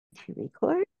to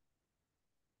record.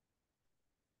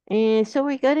 And so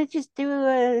we're going to just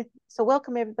do so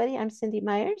welcome everybody. I'm Cindy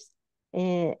Myers,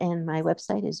 and my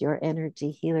website is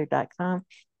yourenergyhealer.com.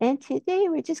 And today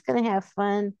we're just going to have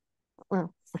fun.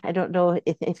 Well, I don't know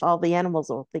if all the animals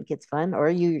will think it's fun or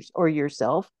you or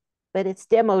yourself, but it's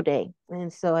demo day.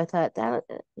 And so I thought that,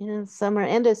 summer,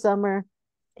 end of summer,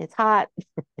 it's hot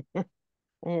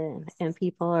and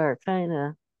people are kind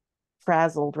of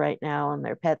frazzled right now and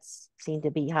their pets seem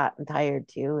to be hot and tired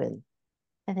too. And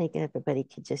I think everybody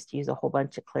could just use a whole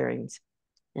bunch of clearings.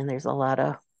 And there's a lot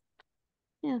of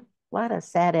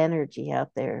sad energy out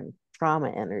there and trauma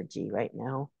energy right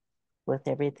now with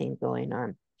everything going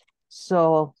on.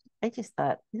 So I just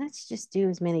thought, let's just do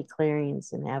as many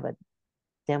clearings and have a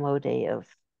demo day of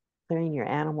clearing your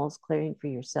animals, clearing for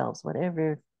yourselves,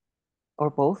 whatever, or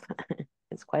both.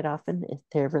 It's quite often if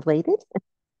they're related.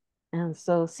 And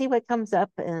so see what comes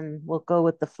up and we'll go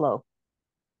with the flow.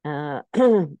 Uh,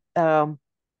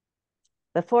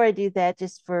 before I do that,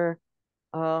 just for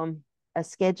a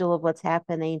schedule of what's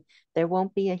happening, there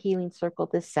won't be a healing circle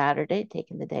this Saturday,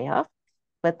 taking the day off,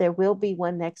 but there will be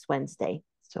one next Wednesday.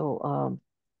 So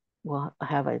we'll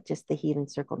have just the healing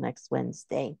circle next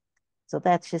Wednesday. So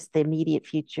that's just the immediate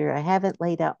future. I haven't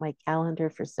laid out my calendar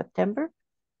for September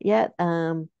yet,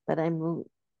 but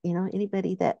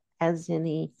anybody that has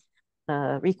any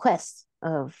requests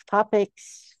of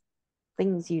topics,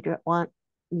 things you want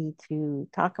me to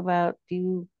talk about,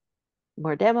 do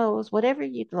more demos, whatever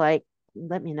you'd like,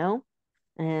 let me know,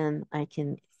 and I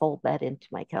can fold that into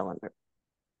my calendar.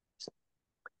 So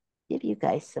give you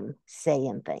guys some say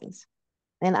in things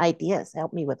and ideas.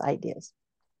 Help me with ideas.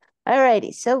 All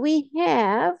righty. So we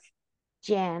have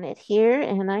Janet here,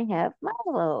 and I have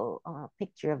Milo. A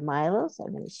picture of Milo. So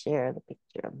I'm going to share the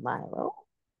picture of Milo.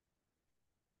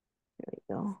 There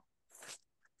we go.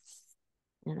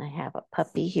 And I have a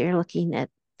puppy here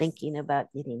thinking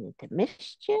about getting into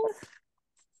mischief.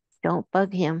 Don't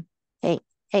bug him. Hey,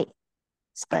 hey,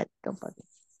 Spud, don't bug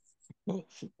him.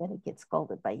 She's going to get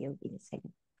scolded by Yogi in a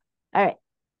second. All right.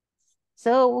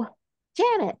 So,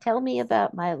 Janet, tell me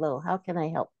about Milo. How can I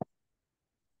help?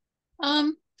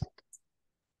 Um,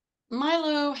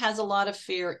 Milo has a lot of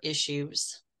fear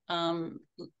issues.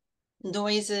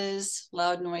 Noises,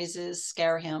 loud noises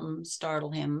scare him, startle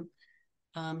him.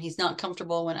 He's not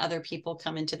comfortable when other people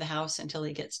come into the house until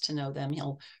he gets to know them.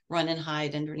 He'll run and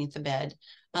hide underneath the bed.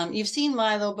 You've seen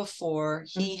Milo before.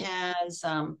 He has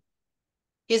a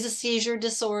seizure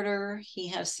disorder. He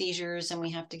has seizures, and we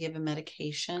have to give him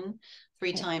medication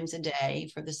three Okay. times a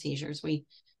day for the seizures. We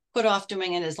put off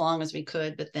doing it as long as we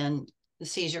could, but then the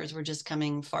seizures were just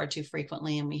coming far too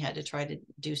frequently, and we had to try to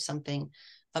do something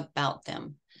about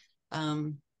them.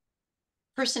 Um,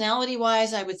 Personality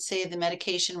wise, I would say the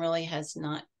medication really has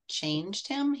not changed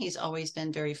him. He's always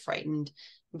been very frightened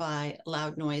by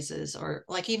loud noises or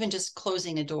like even just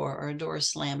closing a door or a door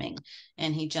slamming,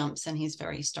 and he jumps and he's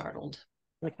very startled.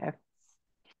 Okay.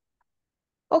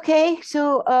 Okay,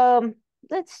 so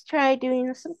let's try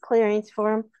doing some clearings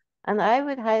for him. And I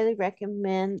would highly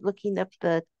recommend looking up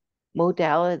the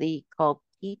modality called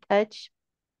T-Touch.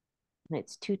 And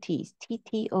it's two T's,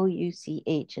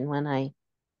 T-T-O-U-C-H. And when I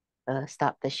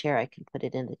stop the share, I can put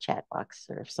it in the chat box,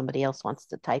 or if somebody else wants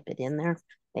to type it in there,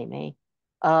 they may.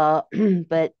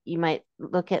 But you might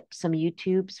look at some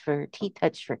YouTubes for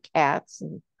T-Touch for cats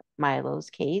in Milo's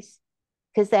case,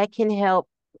 because that can help.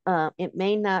 It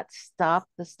may not stop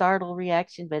the startle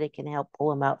reaction, but it can help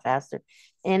pull him out faster.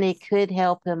 And it could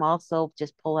help him also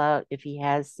just pull out if he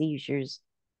has seizures,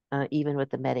 even with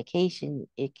the medication,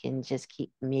 it can just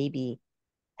keep maybe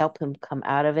help him come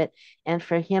out of it. And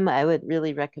for him, I would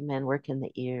really recommend working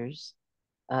the ears,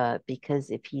 because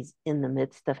if he's in the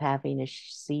midst of having a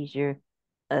seizure,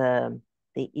 the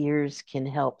ears can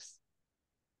help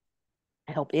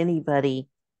anybody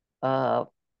uh,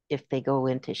 if they go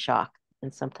into shock.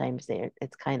 And sometimes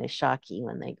it's kind of shocky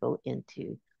when they go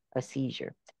into a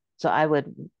seizure. So I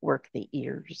would work the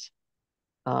ears,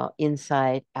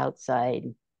 inside, outside,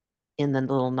 in the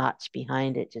little notch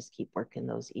behind it. Just keep working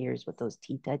those ears with those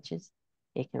T-touches.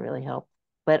 It can really help.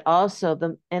 But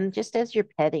also and just as you're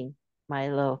petting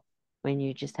Milo, when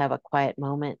you just have a quiet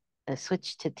moment,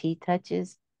 switch to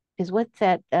T-touches, because what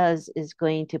that does is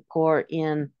going to pour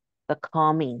in the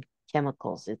calming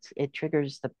chemicals. It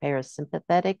triggers the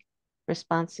parasympathetic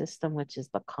response system, which is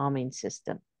the calming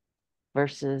system,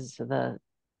 versus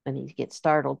when he gets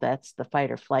startled, that's the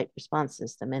fight or flight response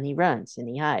system, and he runs and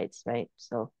he hides, right?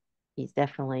 So he's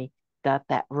definitely got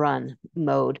that run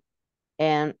mode.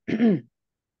 And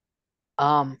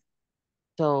um,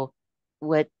 so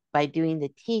what by doing the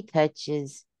T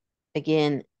touches,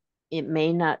 again, it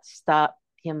may not stop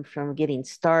him from getting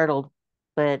startled,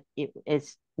 but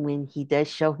it's when he does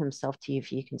show himself to you,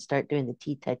 if you can start doing the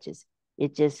T touches,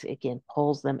 it just again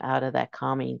pulls them out of that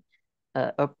calming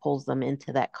or pulls them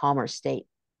into that calmer state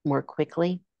more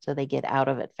quickly, so they get out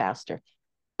of it faster.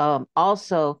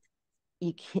 Also,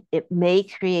 it may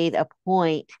create a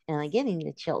point, and I'm getting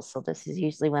the chills. So this is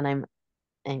usually when I'm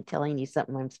telling you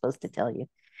something I'm supposed to tell you.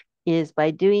 Is by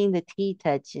doing the T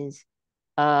touches,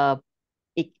 uh,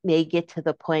 it may get to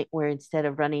the point where instead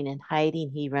of running and hiding,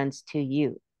 he runs to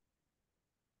you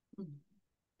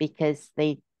because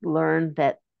they learn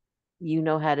that you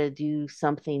know how to do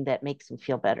something that makes them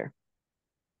feel better.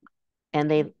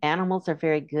 And animals are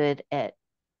very good at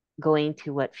going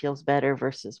to what feels better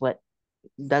versus what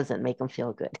doesn't make them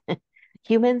feel good.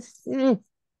 Humans,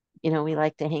 we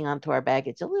like to hang on to our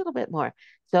baggage a little bit more.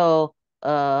 So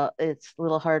it's a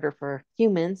little harder for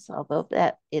humans, although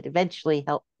that it eventually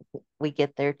helps we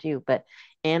get there too. But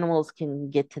animals can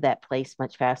get to that place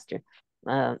much faster.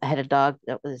 I had a dog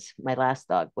that was my last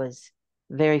dog was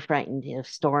very frightened of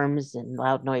storms and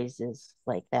loud noises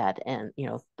like that, and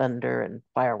thunder and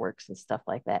fireworks and stuff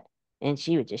like that. And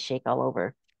she would just shake all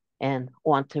over and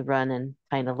want to run and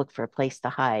kind of look for a place to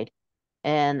hide.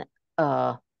 And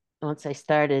uh, once I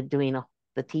started doing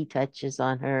the T touches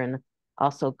on her and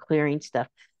also clearing stuff,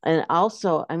 and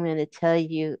also I'm going to tell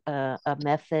you a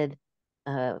method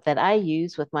that I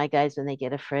use with my guys when they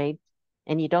get afraid.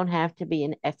 And you don't have to be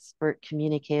an expert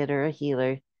communicator or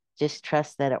healer, just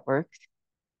trust that it works.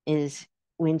 Is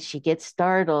when she gets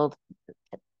startled,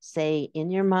 say in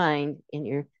your mind, in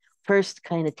your first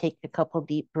kind of take a couple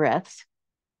deep breaths,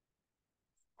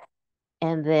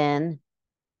 and then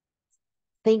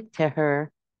think to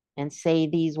her and say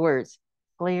these words: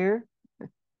 clear,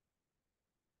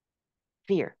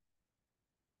 fear,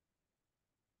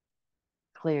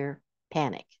 clear,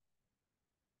 panic,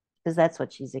 because that's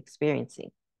what she's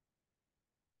experiencing.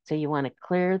 So you want to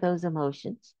clear those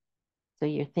emotions. So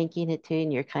you're thinking it too,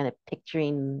 and you're kind of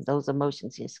picturing those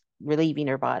emotions just relieving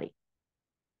her body.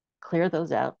 Clear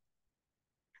those out.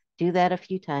 Do that a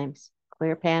few times.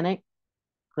 Clear panic,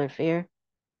 clear fear,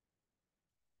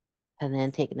 and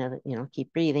then take another,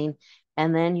 keep breathing.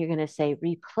 And then you're going to say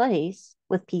replace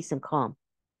with peace and calm.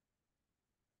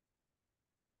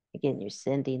 Again, you're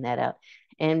sending that out.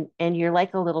 And you're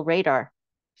like a little radar.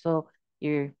 So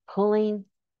you're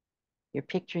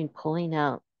picturing pulling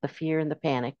out the fear and the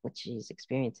panic, which she's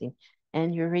experiencing,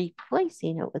 and you're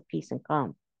replacing it with peace and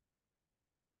calm.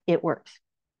 It works.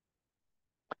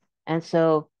 And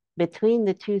so between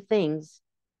the two things,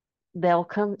 they'll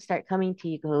start coming to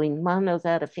you going, Mom knows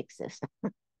how to fix this.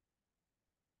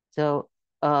 So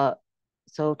uh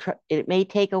it may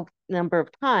take a number of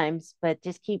times, but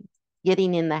just keep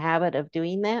getting in the habit of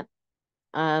doing that.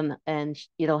 And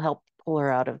it'll help pull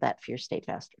her out of that fear state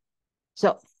faster.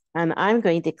 So, and I'm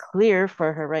going to clear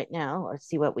for her right now, or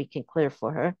see what we can clear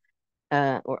for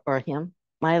her, or him.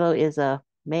 Milo is a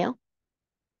male.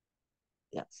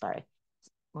 Yeah, sorry.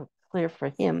 We'll clear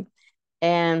for him.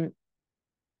 And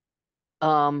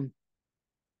I'm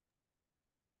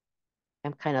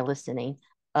kind of listening.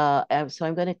 So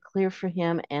I'm going to clear for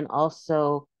him and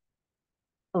also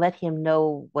let him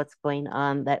know what's going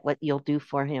on, that what you'll do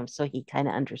for him, so he kind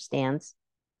of understands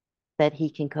that he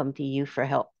can come to you for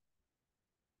help.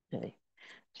 Okay.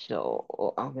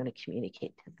 So I'm going to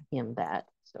communicate to him that.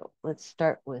 So let's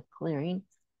start with clearing.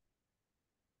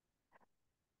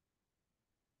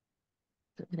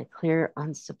 So I'm going to clear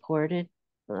unsupported.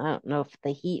 I don't know if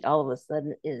the heat all of a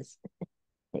sudden is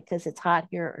because it's hot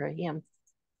here or him.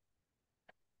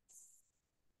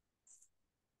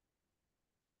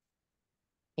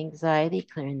 Anxiety,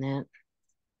 clearing that.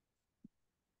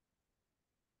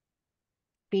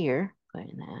 Fear,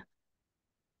 clearing that.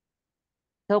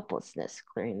 Helplessness,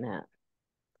 clearing that.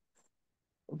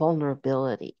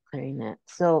 Vulnerability, clearing that.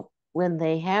 So when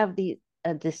they have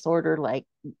a disorder like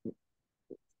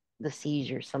the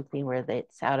seizure, something where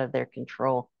it's out of their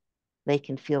control, they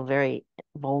can feel very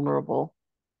vulnerable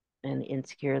and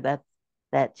insecure.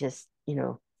 That just,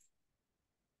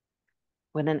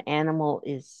 when an animal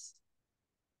is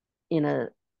in a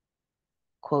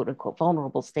quote unquote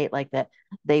vulnerable state like that,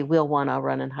 they will want to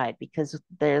run and hide because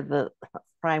they're the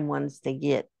prime ones to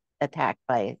get attacked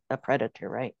by a predator,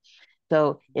 right?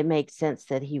 So it makes sense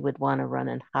that he would want to run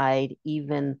and hide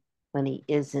even when he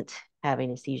isn't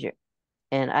having a seizure.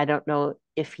 And I don't know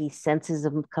if he senses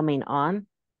them coming on.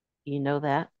 You know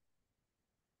that?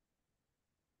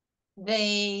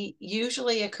 They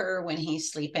usually occur when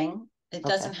he's sleeping. It Okay.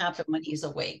 doesn't happen when he's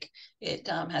awake. It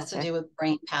has to Okay. do with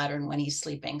brain pattern when he's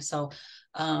sleeping. So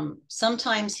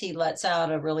sometimes he lets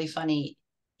out a really funny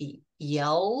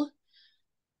yell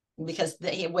because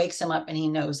it wakes him up and he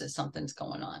knows that something's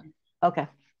going on. Okay.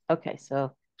 Okay.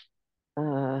 So,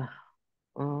 uh,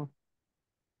 well,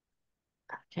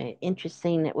 okay.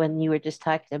 Interesting that when you were just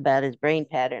talking about his brain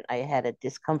pattern, I had a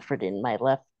discomfort in my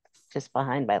left, just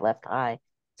behind my left eye.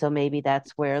 So maybe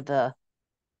that's where the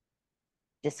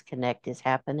disconnect is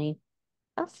happening.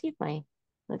 I'll see if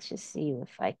let's just see if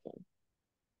I can.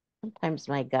 Sometimes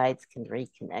my guides can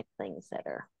reconnect things that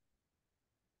are,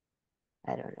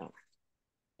 I don't know.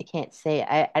 I can't say,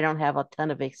 I don't have a ton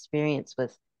of experience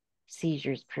with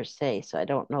seizures per se, so I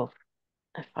don't know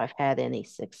if I've had any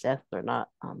success or not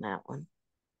on that one.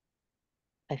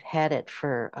 I've had it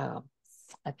for,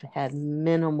 I've had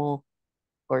minimal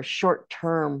or short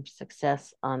term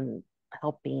success on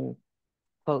helping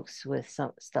folks with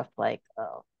some stuff like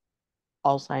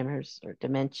Alzheimer's or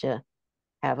dementia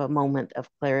have a moment of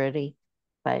clarity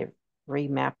by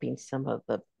remapping some of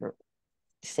the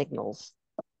signals,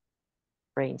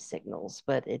 brain signals,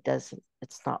 but it's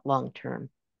not long term.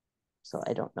 So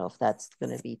I don't know if that's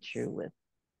going to be true with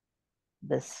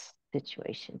this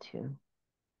situation too.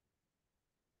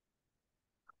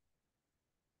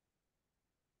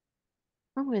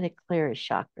 I'm going to clear his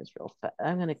chakras real fast.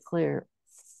 I'm going to clear.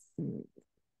 I'm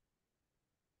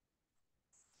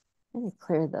going to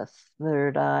clear the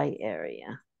third eye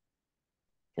area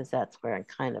because that's where I'm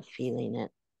kind of feeling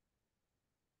it.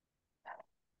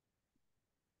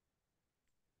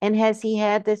 And has he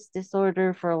had this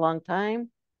disorder for a long time?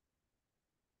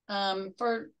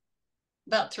 For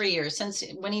about 3 years, since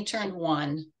when he turned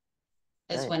 1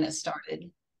 is Good. when it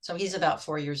started. So he's about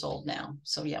 4 years old now.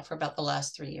 So yeah, for about the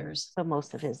last 3 years. So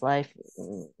most of his life,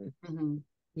 Mm-hmm.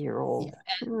 year Yeah,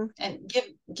 old. and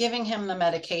giving him the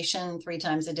medication 3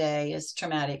 times a day is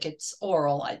traumatic. It's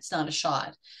oral. It's not a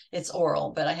shot. It's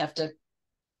oral, but I have to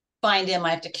find him. I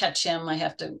have to catch him. I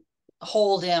have to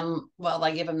hold him while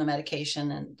I give him the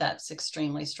medication, and that's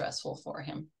extremely stressful for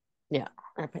him. Yeah.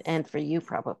 And for you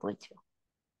probably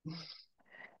too.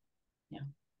 Yeah.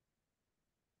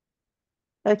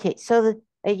 Okay. So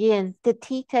again, the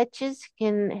T touches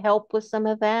can help with some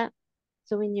of that.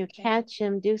 So when you Okay. catch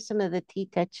him, do some of the T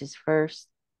touches first.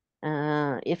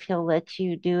 If he'll let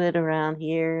you do it around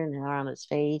here and around his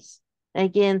face.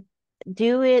 Again,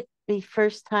 do it the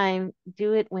first time,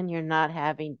 do it when you're not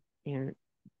having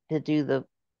to do the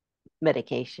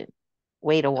medication.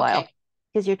 Wait a Okay. while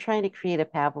because you're trying to create a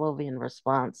Pavlovian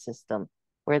response system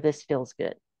where this feels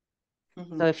good.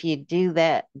 Mm-hmm. So if you do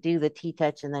that, do the T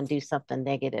touch and then do something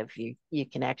negative, you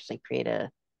can actually create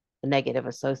a negative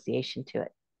association to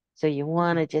it. So you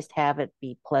want Mm-hmm. to just have it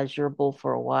be pleasurable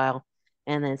for a while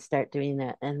and then start doing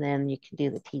that. And then you can do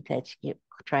the T touch.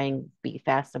 Try and be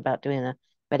fast about doing the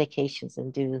medications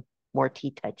and do more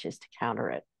T touches to counter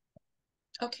it.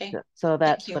 Okay. So Thank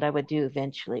that's you. what I would do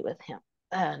eventually with him.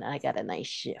 And I got a nice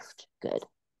shift. Good.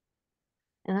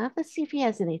 And I'll have to see if he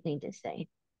has anything to say.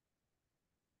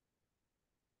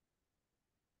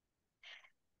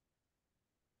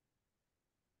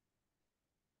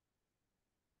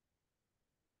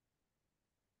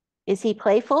 Is he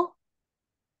playful?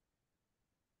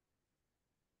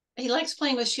 He likes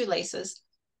playing with shoelaces,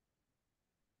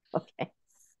 Okay.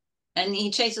 and he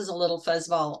chases a little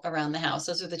fuzzball around the house.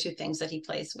 Those are the two things that he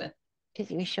plays with. Because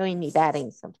he was showing me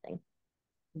batting something.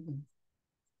 Mm-hmm.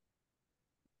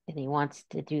 And he wants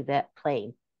to do that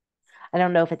play. I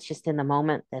don't know if it's just in the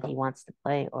moment that he wants to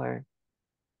play or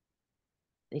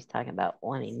he's talking about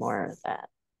wanting more of that.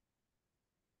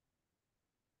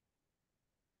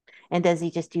 And does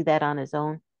he just do that on his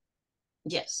own?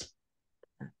 Yes.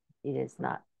 He is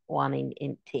not wanting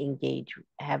to engage,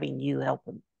 having you help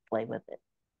him play with it.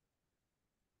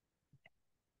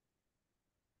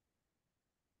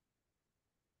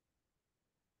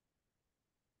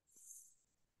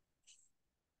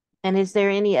 And is there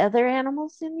any other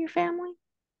animals in your family?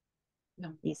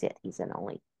 No. He's it. He's an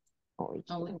only Only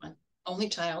kid. one. Only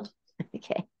child.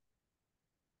 Okay.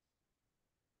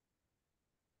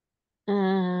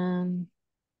 Um,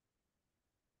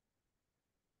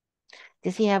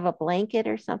 does he have a blanket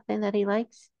or something that he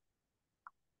likes?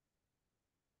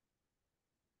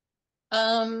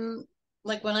 Um,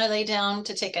 like when I lay down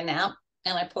to take a nap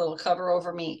and I pull a cover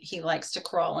over me, he likes to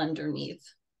crawl underneath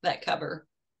that cover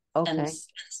and Okay.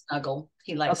 snuggle.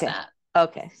 He likes Okay. that.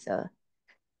 Okay. So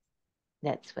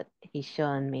that's what he's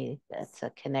showing me. That's a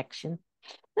connection.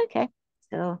 Okay.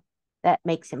 So that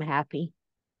makes him happy.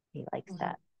 He likes Mm-hmm.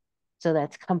 that. So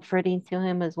that's comforting to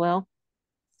him as well.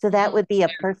 So that Mm-hmm. would be a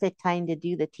perfect time to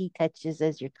do the T touches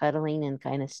as you're cuddling and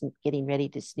kind of getting ready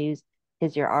to snooze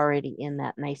because you're already in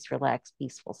that nice, relaxed,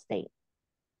 peaceful state.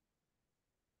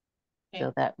 Okay.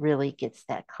 So that really gets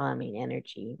that calming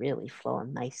energy really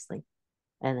flowing nicely.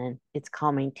 And then it's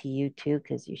calming to you too,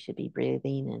 because you should be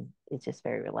breathing and it's just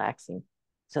very relaxing.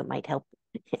 So it might help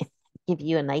give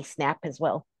you a nice nap as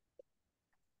well.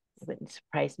 It wouldn't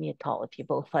surprise me at all if you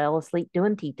both fell asleep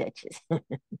doing tea touches.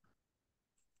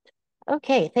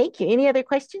 Okay, thank you. Any other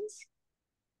questions?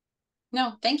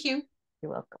 No, thank you.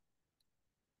 You're welcome.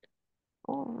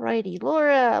 All righty,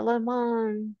 Laura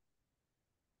Lemon.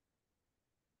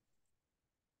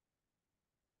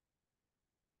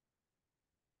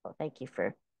 Well, thank you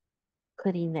for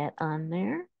putting that on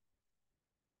there,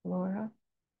 Laura.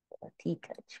 A tea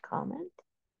touch comment.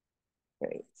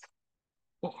 Great.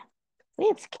 Yeah,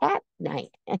 it's cat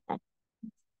night.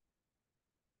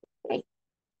 Great.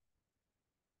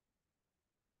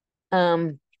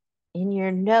 In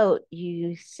your note,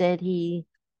 you said he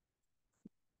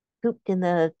pooped in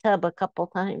the tub a couple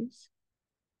times.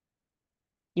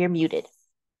 You're muted.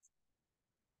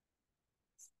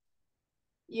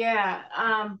 Yeah,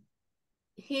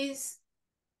 he's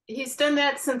done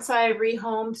that since I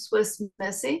rehomed Swiss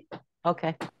Missy,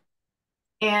 Okay.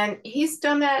 and he's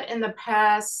done that in the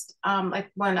past,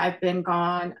 like when I've been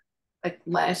gone, like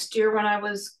last year when I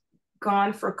was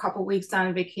gone for a couple weeks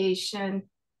on vacation.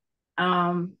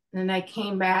 Then I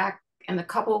came back, and a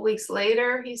couple of weeks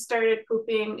later, he started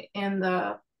pooping in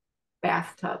the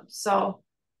bathtub. So,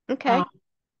 Okay. yeah,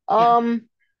 Um,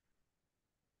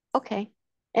 okay.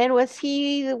 And was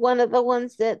he one of the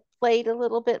ones that played a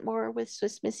little bit more with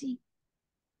Swiss Missy?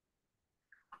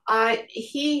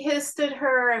 he hissed at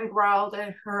her and growled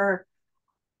at her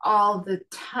all the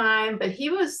time, but he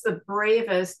was the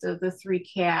bravest of the three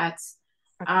cats.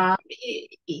 Okay.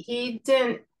 He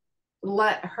didn't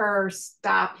let her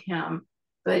stop him,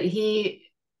 but he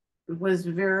was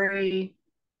very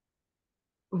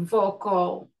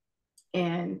vocal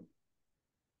and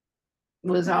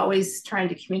was always trying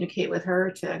to communicate with her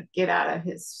to get out of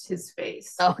his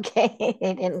face. Okay.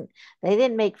 They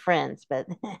didn't make friends, but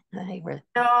they were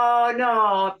No,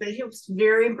 no, but he was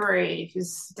very brave.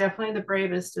 He's definitely the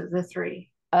bravest of the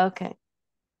three. okay.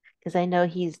 Because I know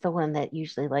he's the one that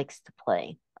usually likes to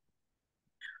play.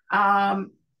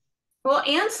 Um, well,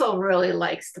 Ansel really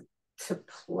likes to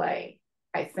play,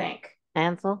 I think.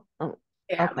 Ansel? Oh,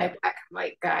 Yeah, okay. my black and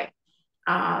white guy.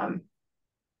 Um,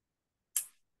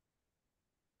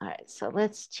 All right. So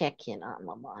let's check in on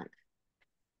Lamont.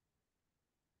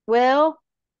 Well,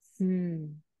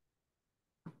 I'm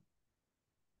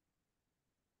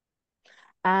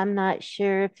not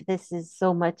sure if this is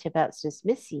so much about Swiss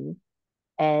Missy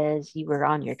as you were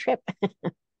on your trip.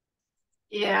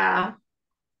 yeah.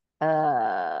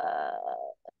 uh,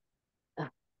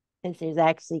 because there's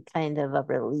actually kind of a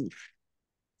relief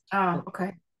Oh,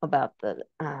 okay. about the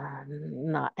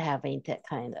not having to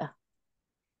kind of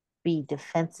be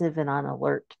defensive and on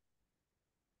alert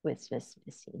with Swiss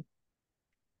Missy.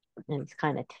 And it's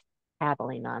kind of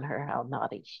tattling on her how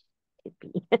naughty she could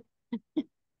be.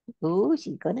 Ooh,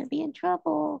 she's gonna be in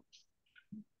trouble.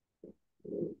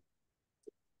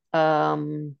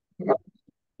 Um,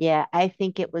 yeah, I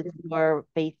think it was more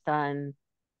based on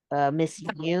missing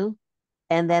you,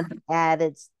 and then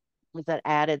added with an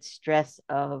added stress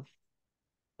of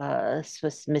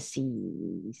Swiss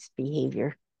Missy's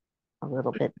behavior, a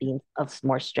little bit being of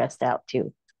more stressed out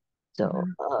too. So,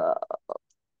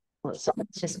 Mhm. so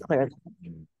let's just clear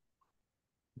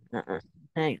that.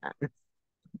 Hang on,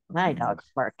 my dog's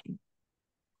barking.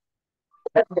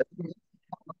 So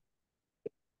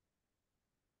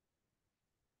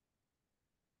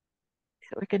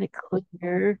we're gonna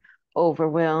clear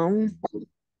overwhelm,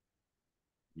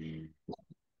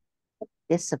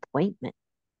 disappointment,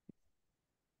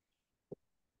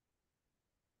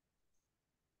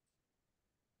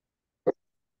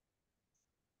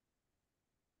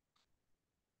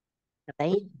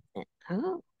 abandonment.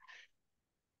 Oh,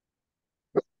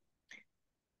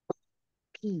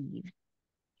 peeve,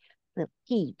 the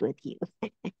peeve with you.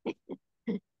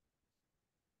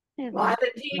 Well, That's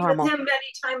I've been peeved with normal. him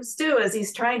many times too, as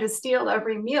he's trying to steal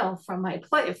every meal from my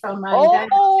plate, from my dining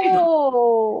table.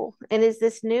 Oh, and is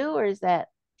this new or is that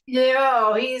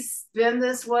Yeah, he's been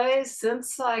this way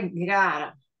since I got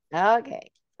him.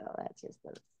 okay? So that's just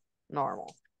the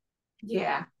normal.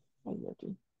 Yeah. Hey,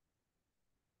 Yuki.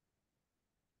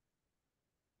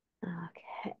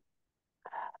 Okay.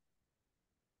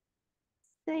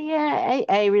 So yeah,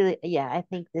 I really yeah, I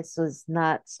think this was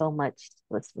not so much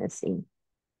what's missing.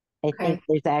 I think Okay.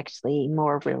 there's actually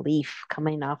more relief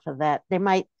coming off of that. There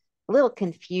might a little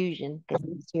confusion because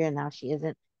he's here now she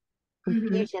isn't. Hmm.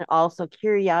 Confusion, also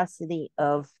curiosity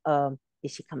of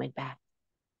is she coming back?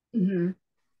 Hmm.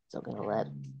 So I'm gonna let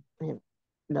him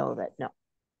know that no,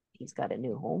 he's got a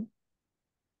new home.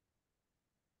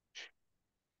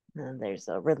 and there's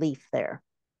a relief there.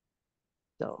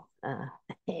 So,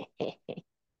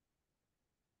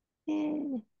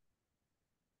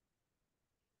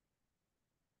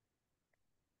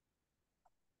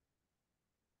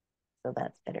 so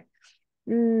that's better.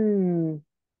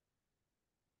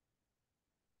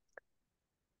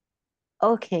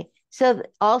 Okay. So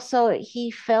also he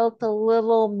felt a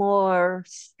little more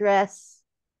stress,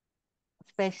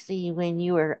 especially when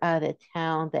you were out of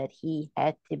town, that he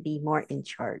had to be more in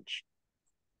charge.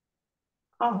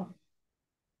 Oh,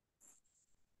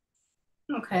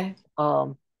 okay.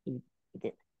 He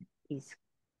did. He's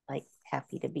like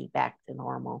happy to be back to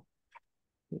normal.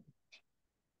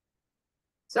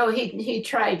 So he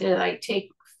tried to like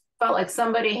felt like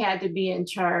somebody had to be in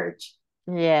charge.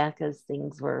 Yeah, because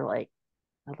things were like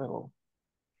a little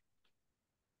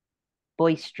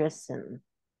boisterous and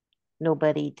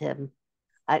nobody to.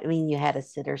 I mean, you had a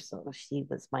sitter, so she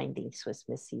was minding Swiss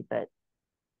Missy, but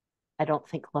I don't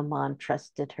think Lamont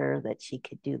trusted her that she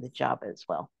could do the job as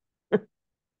well.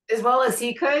 As well as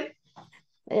he could.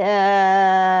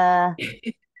 Uh,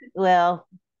 well,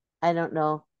 I don't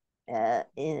know.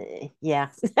 Yeah.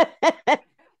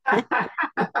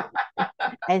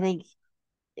 I think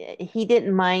he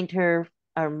didn't mind her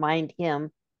or mind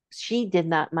him. She did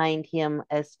not mind him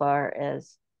as far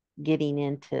as getting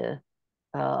into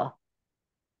uh,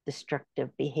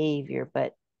 destructive behavior,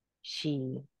 but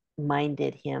she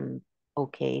minded him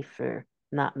okay for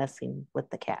not messing with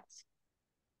the cats.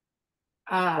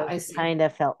 So I he see. kind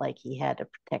of felt like he had to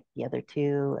protect the other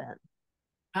two, and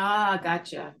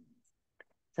Gotcha.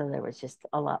 so there was just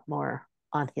a lot more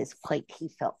on his plate. He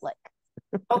felt like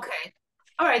Okay.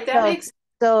 All right, that so. makes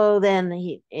So then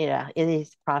he, yeah, it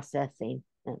is processing,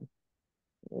 and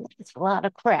it's a lot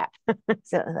of crap.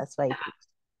 So that's why.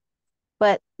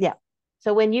 But yeah,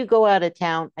 so when you go out of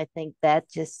town, I think that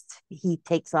just he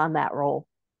takes on that role,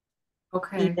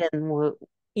 okay. even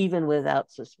even without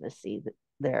Missy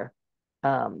there.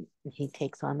 He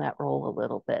takes on that role a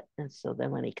little bit, and so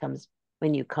then when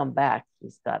you come back,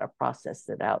 he's got to process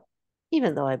it out.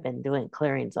 Even though I've been doing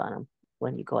clearings on him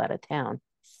when you go out of town,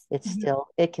 Mhm.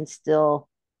 it can still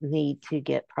need to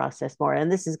get processed more.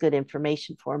 And this is good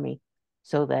information for me,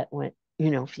 so that when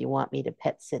if you want me to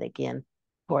pet sit again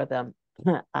for them,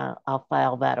 I'll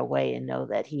file that away and know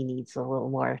that he needs a little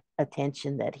more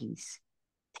attention, that he's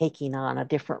taking on a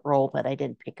different role that I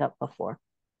didn't pick up before.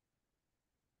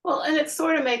 Well, and it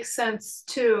sort of makes sense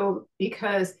too,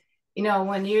 because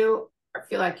when you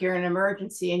feel like you're in an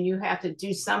emergency and you have to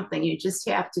do something, you just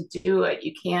have to do it.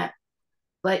 You can't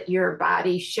let your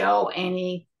body show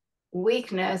any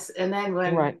weakness. And then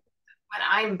Right. when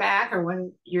I'm back or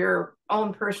when your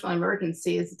own personal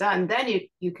emergency is done, then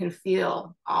you can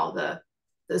feel all the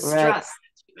Right. stress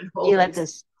that you've been You holding. let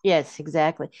this, yes,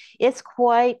 exactly. It's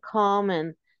quite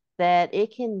common that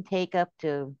it can take up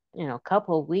to, a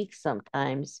couple of weeks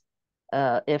sometimes,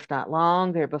 if not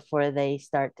longer, before they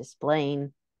start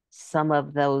displaying some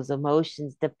of those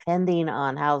emotions, depending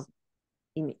on how,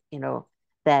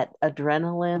 that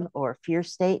adrenaline or fear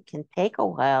state can take a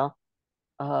while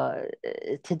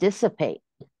to dissipate.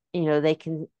 They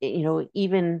can,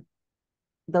 even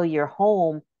though you're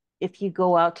home, if you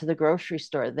go out to the grocery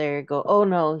store, there you go, oh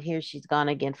no, here she's gone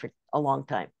again for a long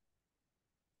time.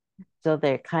 So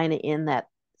they're kind of in that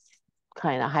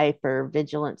kind of hyper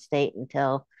vigilant state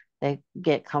until they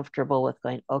get comfortable with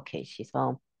going, okay, she's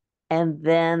home. And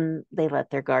then they let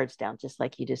their guards down, just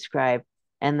like you described.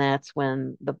 And that's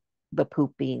when the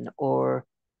pooping, or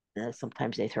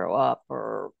sometimes they throw up,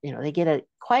 or they get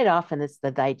quite often it's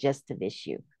the digestive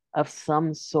issue of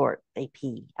some sort. They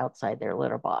pee outside their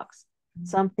litter box,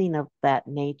 something of that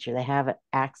nature. They have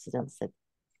accidents that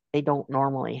they don't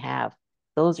normally have.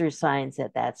 Those are signs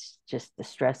that that's just the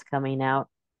stress coming out.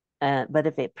 But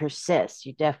if it persists,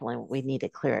 we need to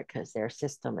clear it because their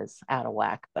system is out of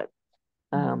whack. But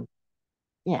Mhm. um,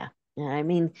 yeah, I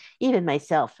mean, even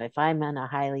myself, if I'm in a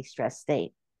highly stressed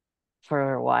state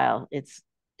for a while, it's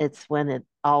when it's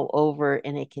all over,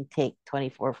 and it can take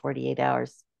 24, 48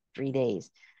 hours, 3 days.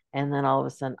 And then all of a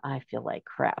sudden I feel like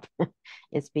crap.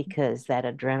 It's because that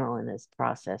adrenaline is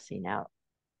processing out,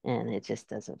 and it just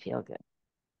doesn't feel good.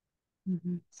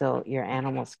 Mhm. So your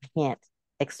animals can't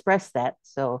express that.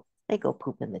 So they go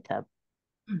poop in the tub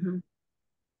Mhm.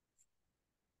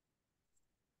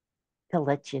 to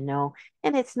let you know.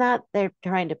 And it's not they're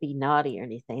trying to be naughty or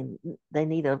anything.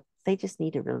 They just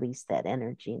need to release that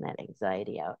energy and that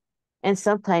anxiety out. And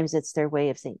sometimes it's their way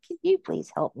of saying, can you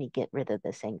please help me get rid of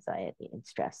this anxiety and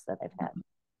stress that I've had?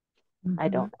 I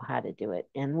don't Mhm. know how to do it.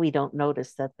 And we don't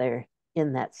notice that they're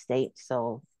in that state.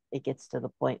 So it gets to the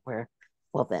point where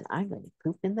Well, then I'm going to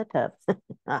poop in the tub.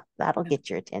 That'll get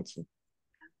your attention.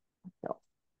 So,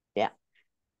 yeah.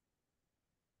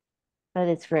 But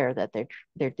it's rare that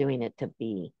they're doing it to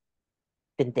be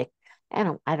vindictive.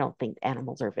 I don't think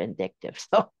animals are vindictive.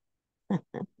 So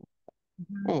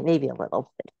maybe a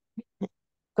little bit.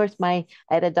 Of course, I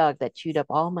had a dog that chewed up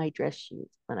all my dress shoes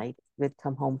when I would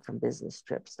come home from business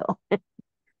trips. So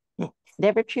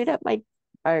never chewed up my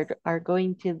our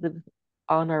going to the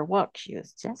on our walk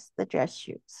shoes, just the dress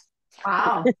shoes.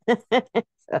 Wow.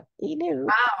 So he knew.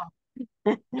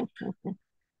 Wow.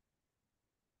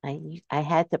 I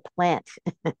had to plant.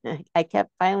 I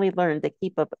kept finally learned to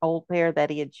keep an old pair that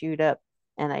he had chewed up,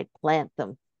 and I'd plant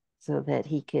them so that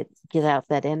he could get out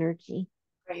that energy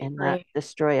Great, and not great.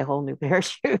 destroy a whole new pair of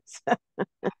shoes.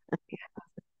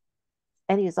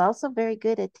 And he was also very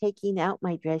good at taking out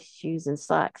my dress shoes and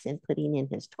socks and putting in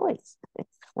his toys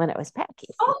when I was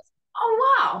packing. Oh,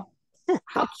 oh wow.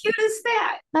 How cute is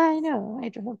that? I know.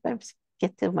 I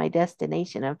get to my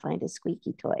destination and find a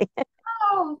squeaky toy.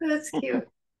 Oh, that's cute.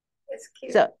 That's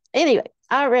cute. So anyway,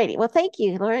 all righty. Well, thank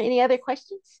you, Laura. Any other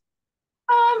questions?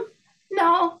 Um,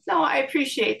 no, I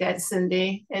appreciate that,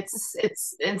 Cindy. It's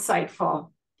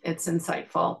insightful. It's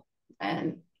insightful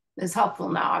and is helpful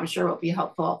now. I'm sure will be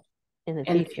helpful In the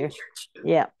in the future? future too.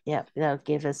 Yeah, yeah. That'll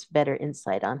give us better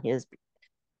insight on his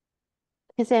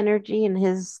energy and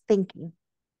his thinking,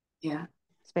 Yeah.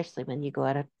 especially when you go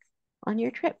out on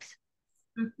your trips.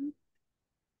 Mhm.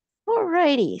 All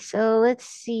righty. So let's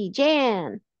see.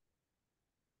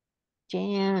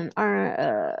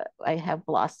 I have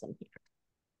Blossom here.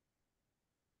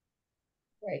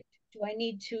 Right. Do I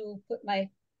need to put my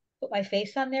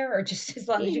face on there or just as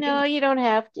long as You you know, can? you don't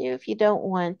have to if you don't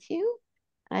want to.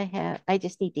 I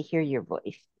just need to hear your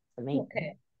voice. The main thing.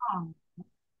 Okay. Oh,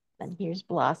 And here's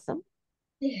Blossom.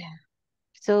 Yeah.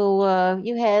 So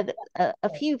you had a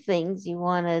few things you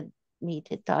wanted me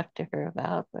to talk to her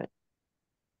about, but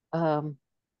um,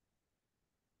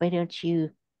 why don't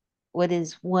you? What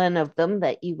is one of them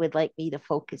that you would like me to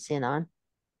focus in on?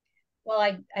 Well,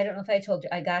 I don't know if I told you,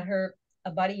 I got her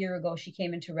about a year ago. She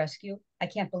came into rescue. I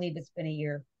can't believe it's been a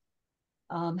year.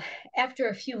 Um, After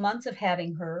a few months of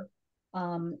having her,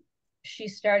 um, she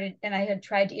started, and I had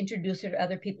tried to introduce her to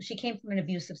other people. She came from an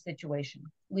abusive situation.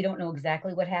 We don't know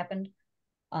exactly what happened,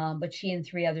 but she and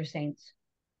three other saints.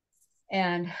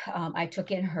 And I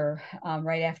took in her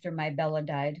right after my Bella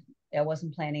died. I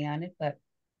wasn't planning on it, but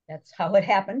that's how it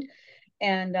happened.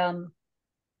 And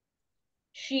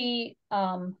she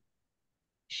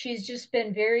she's just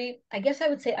been very, I guess I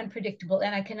would say, unpredictable.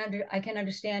 And I can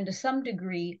understand to some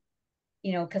degree,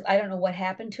 you know, because I don't know what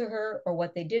happened to her or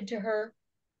what they did to her.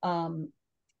 Um,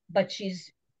 but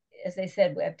she's, as I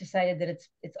said, I've decided that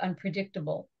it's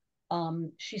unpredictable.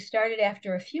 She started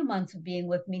after a few months of being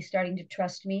with me, starting to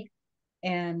trust me,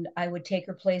 and I would take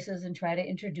her places and try to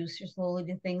introduce her slowly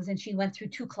to things. And she went through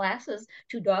two classes,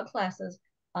 two dog classes,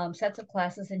 sets of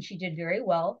classes, and she did very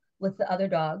well with the other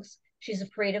dogs. She's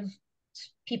afraid of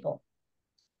people.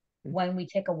 When we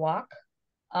take a walk,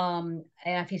 and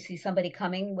if you see somebody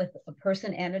coming with a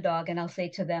person and a dog, and I'll say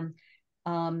to them,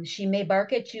 she may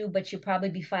bark at you, but you'll probably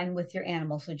be fine with your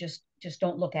animal. So just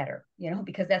don't look at her, you know,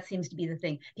 because that seems to be the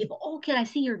thing. People, oh, can I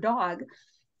see your dog?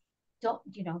 Don't,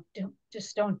 you know,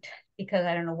 don't, because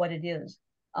I don't know what it is.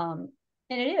 And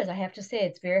it is, I have to say,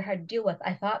 it's very hard to deal with.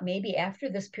 I thought maybe after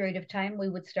this period of time we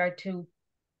would start to,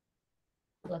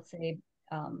 let's say,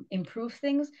 improve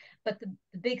things. But the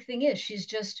big thing is she's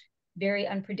just very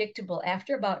unpredictable.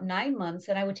 After about 9 months,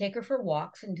 and I would take her for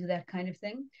walks and do that kind of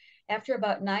thing. After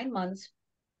about 9 months,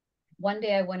 one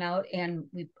day I went out and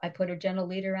I put a gentle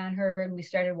leader on her and we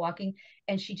started walking,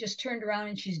 and she just turned around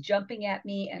and she's jumping at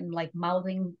me and like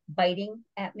mouthing, biting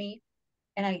at me.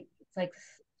 And it's like,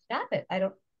 stop it. I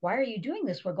don't, why are you doing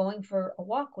this? We're going for a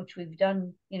walk, which we've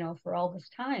done, you know, for all this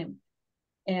time.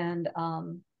 And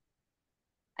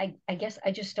I guess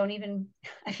I just don't even,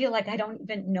 I feel like I don't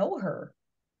even know her.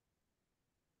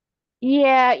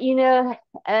 Yeah,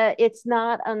 it's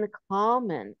not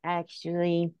uncommon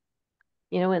actually.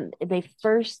 When they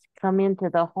first come into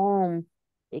the home,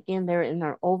 again, they're in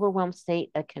an overwhelmed state,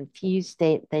 a confused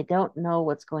state. They don't know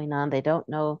what's going on. They don't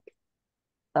know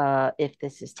if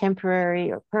this is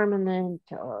temporary or permanent,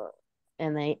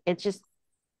 and it's just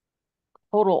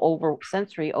total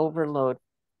sensory overload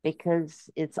because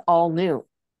it's all new.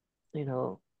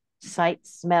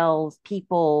 Sights, smells,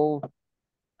 people,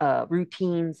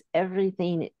 routines,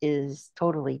 everything is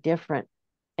totally different.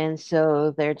 And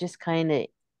so they're just kind of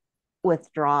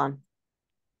withdrawn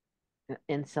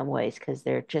in some ways because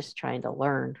they're just trying to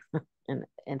learn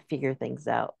and figure things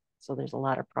out. So there's a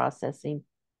lot of processing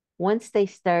once they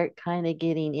start kind of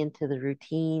getting into the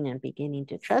routine and beginning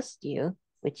to trust you,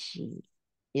 which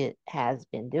it has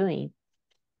been doing,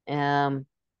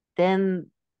 then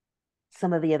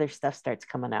some of the other stuff starts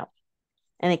coming out.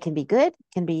 And it can be good,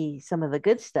 can be some of the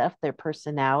good stuff. Their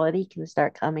personality can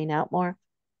start coming out more.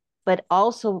 But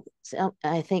also,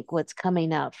 I think what's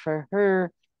coming out for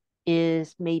her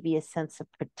is maybe a sense of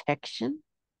protection.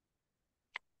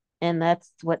 And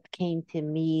that's what came to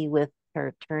me with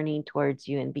her turning towards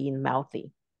you and being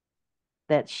mouthy,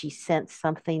 that she sensed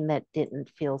something that didn't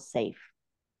feel safe.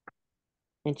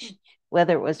 And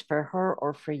whether it was for her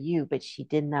or for you, but she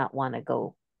did not want to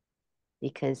go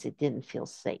because it didn't feel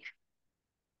safe.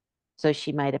 So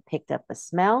she might have picked up a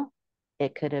smell.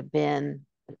 It could have been,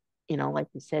 like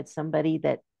you said, somebody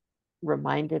that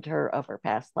reminded her of her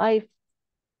past life,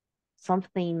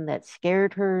 something that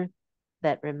scared her,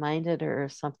 that reminded her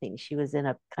of something. She was in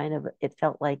a kind of, it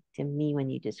felt like to me when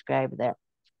you described that,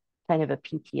 kind of a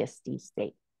PTSD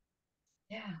state.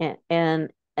 Yeah.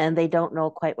 And they don't know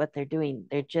quite what they're doing.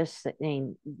 They're just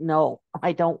saying, no,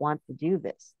 I don't want to do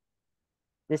this.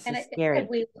 This And is scary.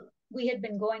 we had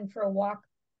been going for a walk.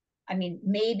 I mean,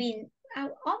 maybe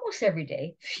almost every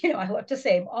day. I love to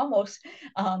say almost,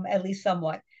 at least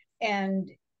somewhat.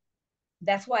 And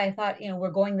that's why I thought,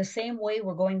 we're going the same way,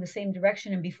 we're going the same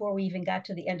direction. And before we even got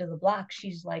to the end of the block,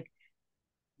 she's like,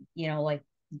 like,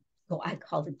 I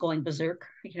called it going berserk.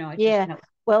 I just, Yeah.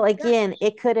 Well, again,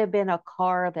 it could have been a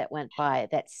car that went by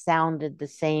that sounded the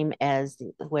same as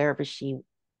wherever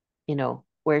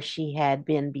where she had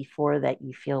been before that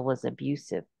you feel was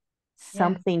abusive.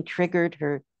 Something triggered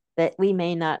her that we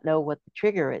may not know what the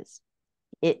trigger is.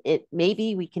 It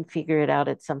maybe we can figure it out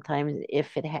at sometimes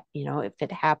if if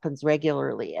it happens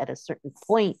regularly at a certain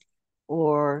point,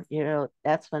 or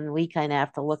that's when we kind of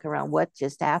have to look around what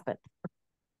just happened.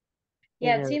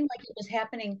 Yeah, it seemed like it was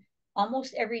happening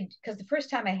almost because the first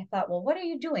time I thought, well, what are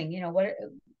you doing?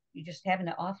 You're just having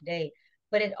an off day.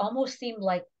 But it almost seemed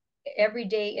like every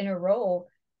day in a row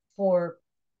for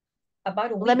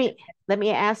about a week. Let me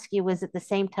ask you, was it the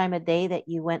same time of day that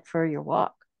you went for your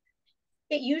walk?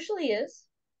 It usually is.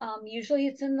 Usually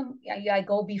it's I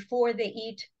go before they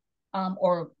eat,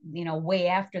 or way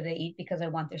after they eat because I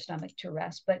want their stomach to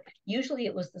rest. But usually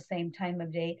it was the same time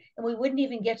of day, and we wouldn't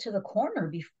even get to the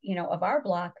corner, of our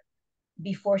block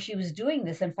before she was doing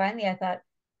this. And finally, I thought,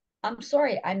 I'm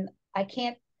sorry, I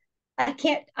can't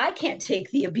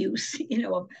take the abuse,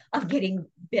 of getting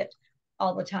bit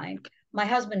all the time. My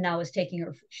husband now is taking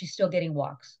her. She's still getting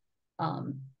walks,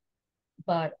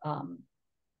 but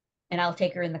and I'll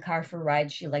take her in the car for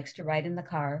rides. She likes to ride in the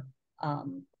car.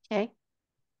 Okay.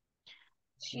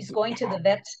 She's going to the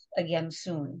vet again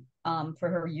soon, for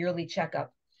her yearly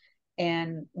checkup.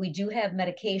 And we do have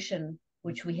medication,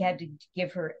 which we had to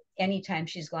give her anytime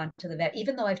she's gone to the vet.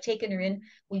 Even though I've taken her in,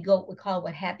 we call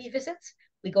what happy visits.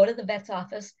 We go to the vet's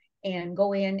office and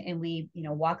go in and we,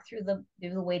 walk through the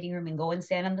waiting room and go and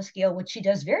stand on the scale, which she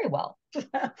does very well.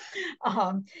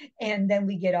 And then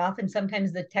we get off, and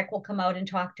sometimes the tech will come out and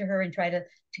talk to her and try to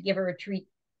give her a treat.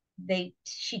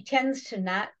 She tends to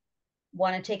not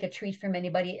want to take a treat from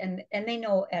anybody, and they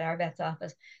know at our vet's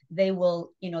office they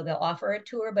will, they'll offer it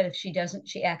to her, but if she doesn't,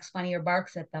 she acts funny or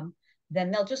barks at them, then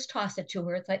they'll just toss it to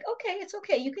her. It's like, okay, it's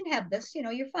okay, you can have this,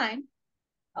 you're fine.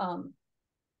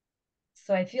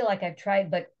 So I feel like I've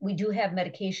tried, but we do have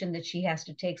medication that she has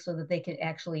to take so that they can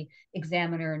actually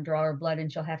examine her and draw her blood,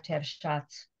 and she'll have to have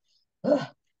shots. Ugh,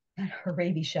 her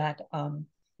rabies shot.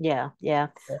 Yeah.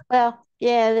 Well,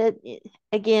 yeah,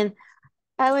 again,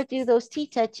 I would do those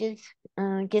T-touches,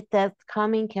 get that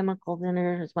calming chemicals in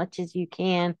her as much as you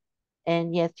can.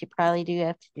 And yes, you probably do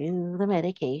have to do the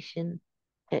medication.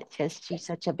 It's just she's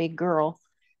such a big girl.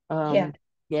 Yeah.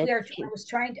 Yeah.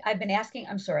 I've been asking,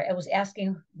 I'm sorry, I was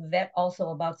asking the vet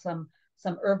also about some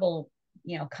herbal,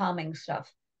 calming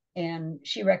stuff. And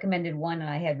she recommended one, and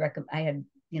I had,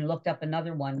 looked up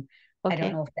another one. I don't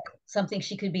Okay. know if that's something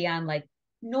she could be on like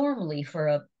normally for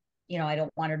I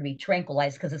don't want her to be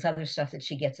tranquilized because this other stuff that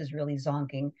she gets is really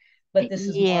zonking. But this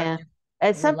is more Yeah.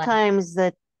 And relaxed. sometimes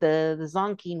the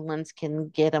zonking ones can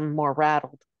get them more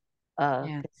rattled.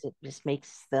 Yeah. 'Cause it just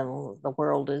makes the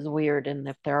world is weird, and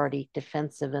if they're already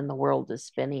defensive and the world is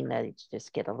spinning, they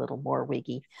just get a little more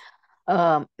wiggy.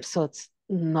 So it's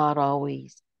not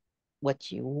always what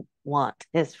you want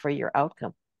is for your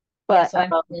outcome. Yeah. But So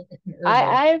I'm herbal.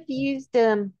 I've used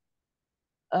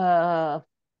uh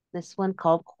this one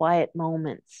called Quiet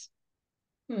Moments.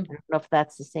 Hmm. I don't know if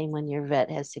that's the same one your vet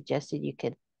has suggested. You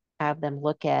could have them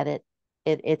look at it.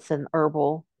 It's an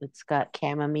herbal. It's got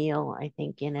chamomile, I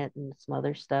think, in it and some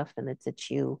other stuff, and it's a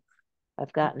chew.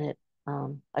 I've gotten it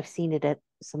I've seen it at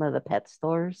some of the pet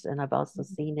stores, and I've also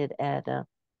seen it at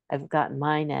I've gotten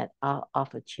mine at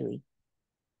off of Chewy,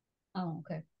 Oh,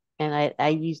 okay. and I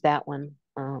use that one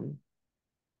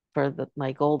for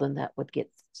my golden that would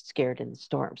get scared in the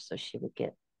storm, so she would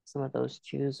get some of those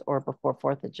chews. Or before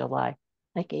 4th of July,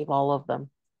 I gave all of them,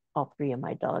 all three of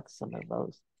my dogs, some of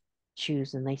those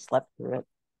chews, and they slept through it.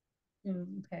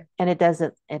 Okay. And it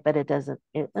doesn't, but it doesn't.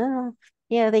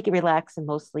 Yeah, they can relax and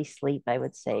mostly sleep. I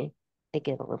would say they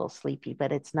get a little sleepy,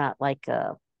 but it's not like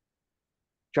a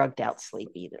drugged out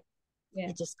sleep either. Yeah.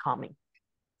 It's just calming.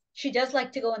 She does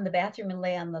like to go in the bathroom and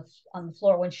lay on the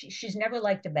floor when she's never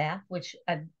liked a bath, which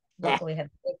I've luckily have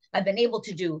I've been able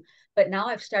to do. But now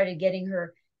I've started getting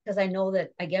her because I know that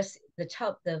I guess the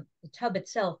tub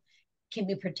itself can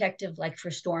be protective like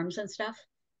for storms and stuff.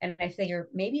 And I figure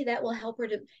maybe that will help her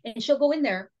to and she'll go in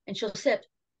there and she'll sit.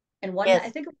 And one night Yes.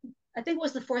 I think it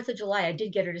was the 4th of July, I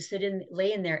did get her to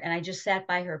lay in there and I just sat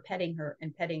by her petting her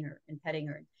and petting her and petting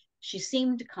her. She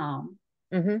seemed calm.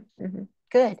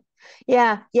 Good.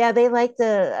 Yeah, yeah, they like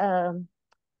the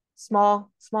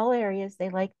small areas. They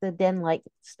like the den-like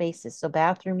spaces. So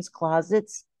bathrooms,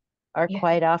 closets are Yeah.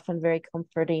 quite often very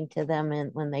comforting to them,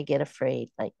 and when they get afraid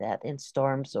like that in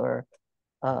storms or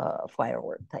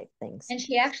firework type things. And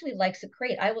she actually likes a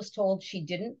crate. I was told she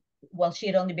didn't. Well, she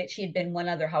had been one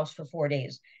other house for 4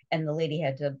 days, and the lady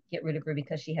had to get rid of her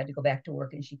because she had to go back to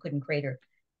work and she couldn't crate her.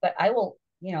 But I will,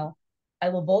 I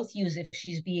will both use if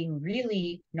she's being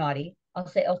really naughty. I'll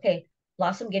say, okay,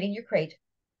 Blossom, get in your crate,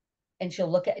 and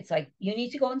she'll look at. It's like you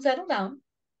need to go and settle down,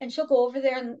 and she'll go over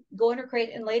there and go in her crate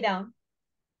and lay down.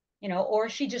 Or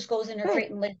she just goes in her Good.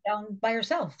 crate and lays down by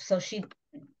herself. So she,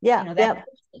 Yeah, that.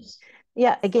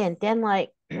 yeah. Again, den like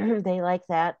they like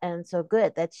that, and so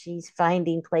good that she's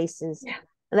finding places. Yeah.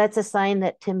 That's a sign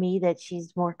that to me that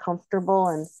she's more comfortable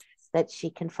and that she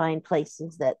can find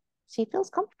places that she feels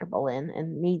comfortable in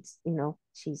and needs.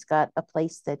 She's got a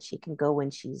place that she can go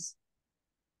when she's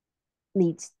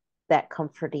needs that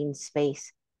comforting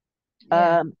space.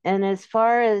 Yeah. And as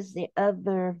far as the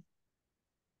other,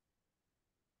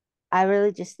 I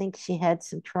really just think she had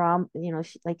some trauma.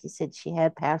 Like you said, she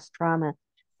had past trauma,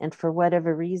 and for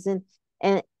whatever reason,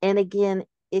 and again,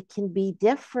 it can be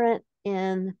different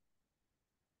in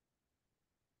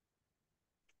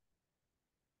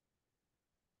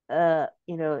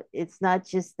it's not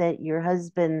just that your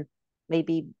husband may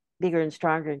be bigger and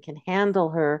stronger and can handle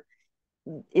her.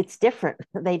 It's different.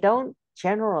 They don't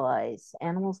generalize.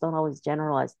 Animals don't always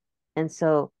generalize. And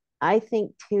so I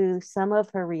think too, some of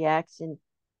her reaction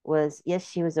was, yes,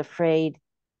 she was afraid.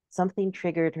 Something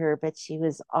triggered her, but she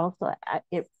was also,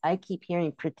 I keep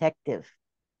hearing protective.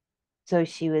 So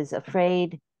she was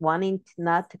afraid, wanting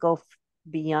not to go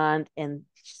beyond, and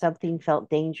something felt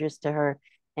dangerous to her.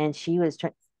 And she was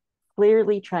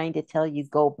clearly trying to tell you,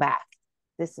 go back.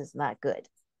 This is not good.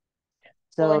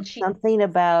 Well, So and she something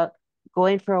about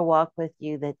going for a walk with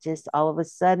you that just all of a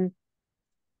sudden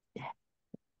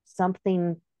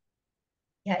something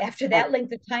Yeah, after that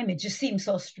length of time, it just seems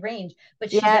so strange.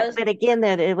 But she yeah, does, but again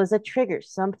that it was a trigger,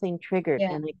 something triggered,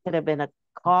 yeah. and it could have been a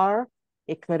car,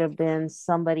 it could have been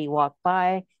somebody walked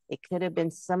by, it could have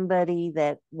been somebody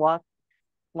that walked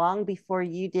long before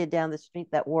you did down the street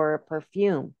that wore a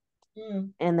perfume.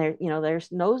 And their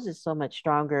nose is so much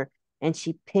stronger, and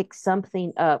she picked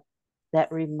something up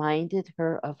that reminded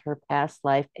her of her past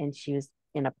life, and she was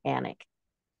in a panic.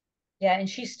 Yeah, and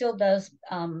she still does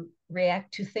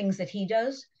react to things that he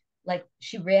does. Like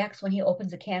she reacts when he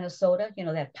opens a can of soda,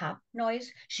 that pop noise.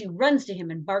 She runs to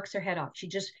him and barks her head off.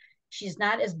 She's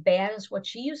not as bad as what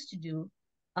she used to do.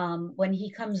 When he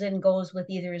comes in, goes with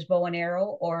either his bow and arrow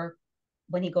or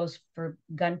when he goes for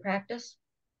gun practice,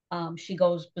 she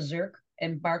goes berserk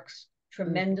and barks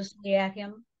tremendously at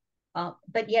him.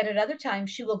 But yet at other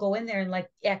times she will go in there and like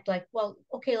act like, well,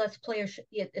 okay, let's play.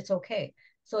 It's okay.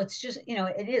 So it's just,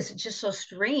 it's just so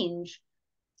strange.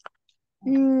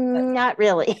 But Not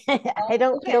really. I oh,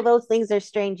 don't feel okay, those things are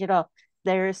strange at all.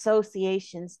 They're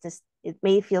associations. It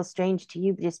may feel strange to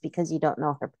you just because you don't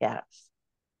know her past.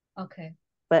 okay,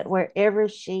 But wherever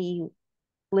she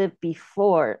lived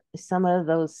before, some of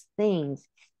those things,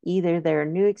 either they're a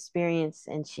new experience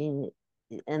and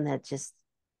that just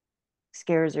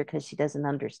scares her because she doesn't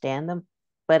understand them.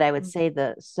 But I would say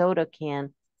the soda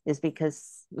can is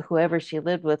because whoever she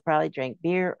lived with probably drank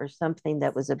beer or something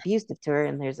that was abusive to her,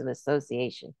 and there's an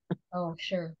association. oh,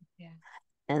 sure, yeah,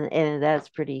 And that's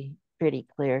pretty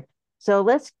clear. So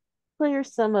let's clear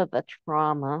some of the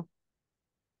trauma.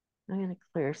 I'm going to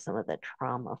clear some of the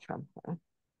trauma from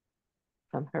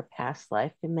her past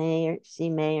life. She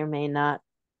may or may not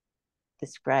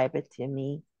describe it to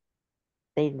me.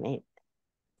 They may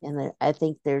And I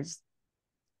think there's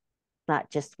not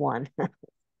just one.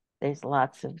 There's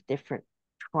lots of different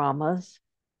traumas.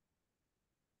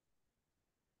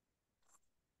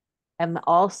 I'm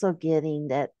also getting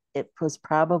that it was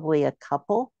probably a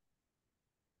couple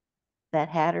that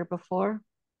had her before.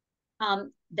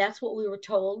 That's what we were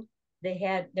told.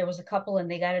 There was a couple and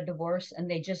they got a divorce and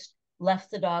they just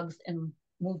left the dogs and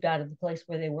moved out of the place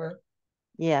where they were.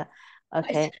 Yeah. I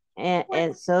Okay. said,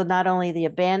 And so not only the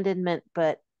abandonment,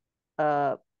 but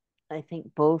uh I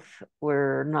think both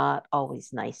were not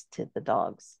always nice to the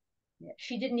dogs.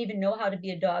 she didn't even know how to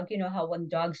be a dog. You know how when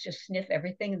dogs just sniff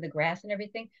everything in the grass and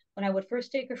everything. When I would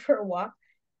first take her for a walk,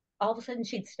 all of a sudden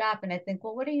she'd stop and I think,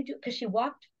 well, what do you do? Because she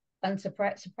walked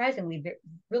surprisingly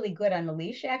really good on the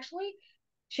leash. Actually,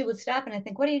 she would stop and I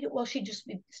think, what do you do? Well, she just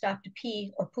stopped to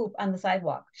pee or poop on the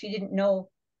sidewalk. She didn't know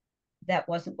that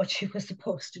wasn't what she was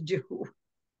supposed to do.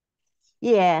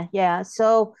 Yeah, yeah.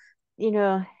 So,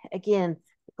 again,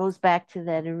 it goes back to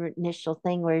that initial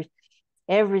thing where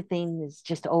everything is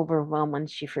just overwhelmed when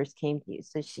she first came to you.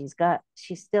 So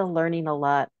she's still learning a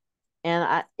lot.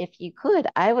 And if you could,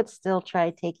 I would still try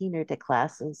taking her to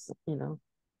classes,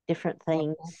 different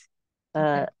things, uh,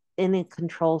 Okay. in a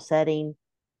control setting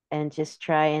and just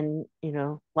try and,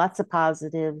 lots of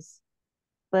positives.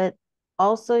 But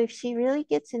also, if she really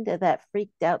gets into that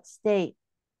freaked out state,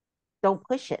 don't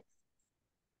push it.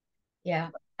 Yeah,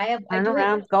 I Turn do have.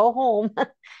 around, go home,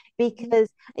 because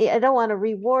I don't want to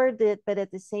reward it, but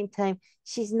at the same time,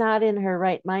 she's not in her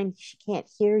right mind. She can't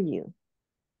hear you.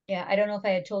 Yeah, I don't know if I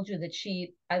had told you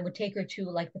that I would take her to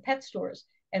like the pet stores.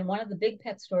 And one of the big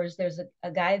pet stores, there's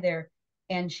a guy there,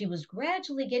 and she was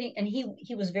gradually getting, and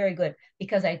he was very good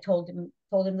because I told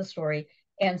him the story.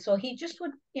 And so he just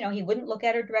would, he wouldn't look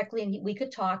at her directly, and we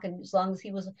could talk, and as long as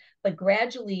but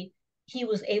gradually he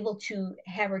was able to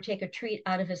have her take a treat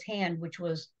out of his hand, which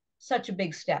was such a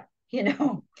big step.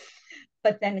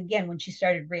 But then again, when she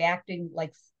started reacting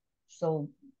like so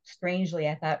strangely,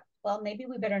 I thought, well, maybe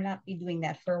we better not be doing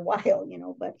that for a while.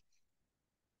 But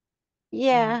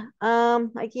Yeah.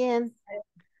 Again,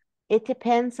 it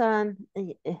depends on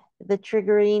the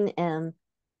triggering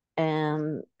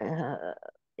and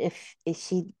if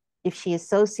she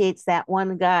associates that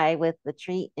one guy with the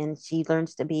treat and she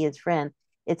learns to be his friend,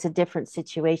 it's a different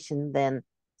situation than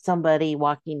somebody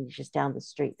walking just down the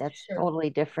street. That's sure, totally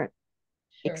different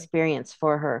sure. experience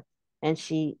for her. And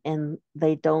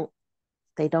they don't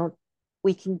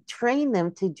we can train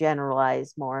them to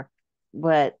generalize more,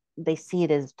 but they see it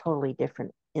as totally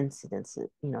different incidences,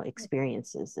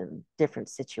 experiences in different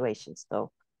situations.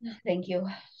 So Thank you.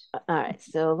 all right,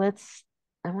 so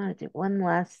I want to do one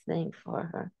last thing for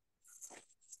her.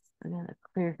 I'm going to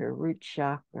clear her root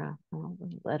chakra. I'll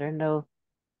let her know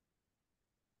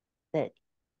that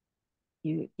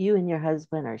you and your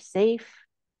husband are safe,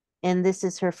 and this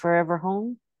is her forever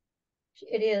home.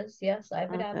 It is, yes,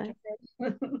 I've Okay. adopted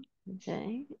it.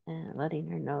 Okay, and letting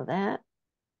her know that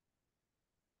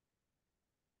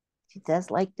she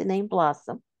does like the name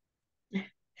Blossom.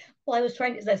 Well, as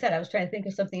I said, I was trying to think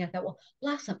of something. I thought, well,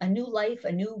 blossom, a new life,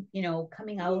 a new,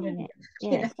 coming out, Yeah, and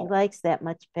you yeah, she know, likes that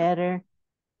much better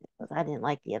because I didn't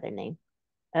like the other name.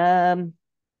 Um,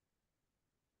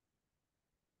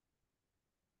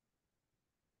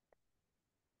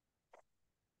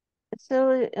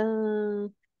 so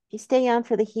if you stay on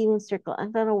for the healing circle,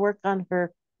 I'm gonna work on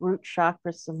her root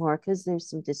chakra some more because there's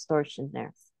some distortion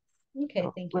there. okay,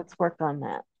 So thank you. let's work on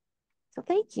that. So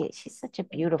thank you. She's such a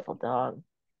beautiful dog,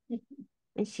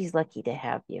 and she's lucky to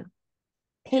have you.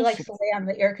 She likes to Patience. lay on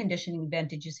the air conditioning vent.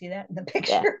 Did you see that in the Yeah,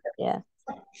 picture? yeah.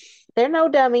 They're no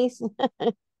dummies.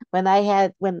 When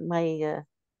my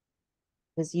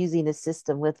was using a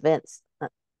system with vents,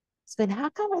 it's been how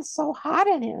come it's so hot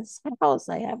in his house?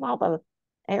 I have all the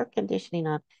air conditioning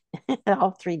on.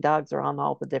 All three dogs are on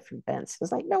all the different vents.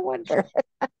 It's like no wonder.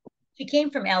 She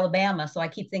came from Alabama, so I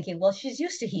keep thinking, well, she's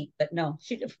used to heat, but no,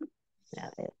 she. Yeah,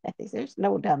 there's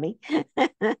no dummy.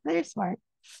 They're smart.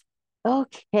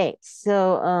 Okay,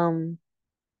 so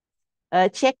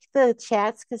check the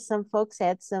chats because some folks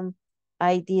had some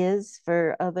ideas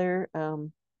for other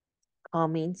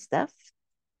calming stuff.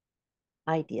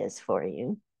 Ideas for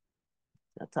you.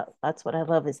 That's what I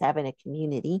love is having a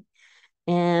community.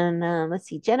 And let's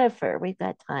see, Jennifer, we've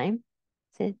got time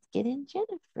to get in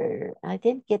Jennifer. I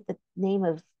didn't get the name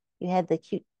of you had the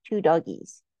cute two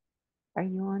doggies. Are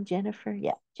you on, Jennifer?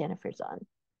 Yeah, Jennifer's on.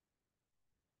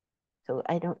 So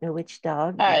I don't know which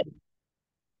dog Hi. you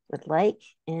would like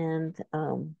and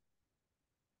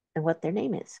what their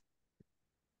name is.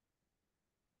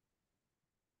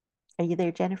 Are you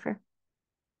there, Jennifer?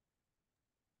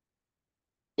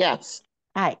 Yes.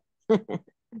 Hi.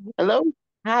 Hello.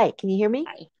 Hi, can you hear me?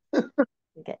 Hi.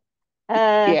 Okay.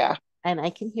 Uh, Yeah. and I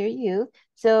can hear you.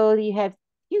 So you have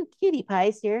two cutie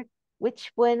pies here.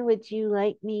 Which one would you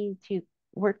like me to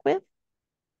work with?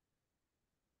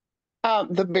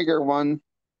 The bigger one,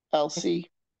 Elsie.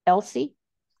 Elsie?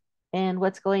 And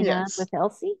what's going on Yes. with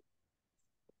Elsie?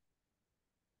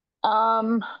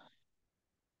 Um,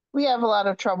 we have a lot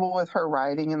of trouble with her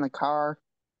riding in the car.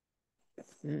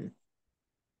 Hmm.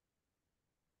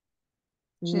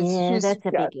 She's Yeah, she's that's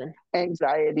a got big one.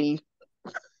 anxiety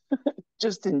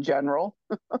just in general.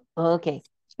 Okay.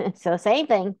 So same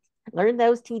thing. Learn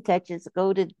those T touches.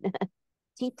 Go to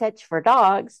T touch for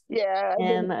dogs Yeah,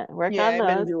 and work yeah, on I've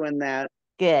been those. doing that.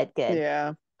 Good, good.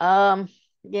 Yeah. Um,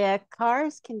 yeah,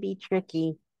 cars can be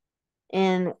tricky,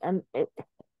 and to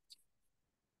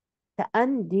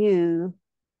undo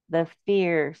the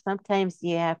fear, sometimes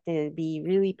you have to be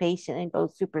really patient and go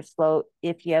super slow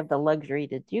if you have the luxury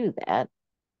to do that.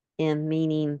 And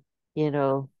meaning, you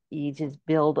just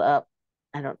build up.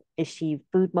 I don't, is she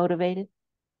food motivated?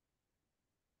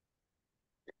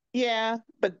 Yeah,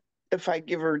 but if I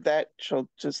give her that, she'll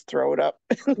just throw it up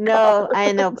in the No, car.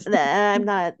 I know. But I'm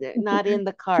not in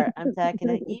the car. I'm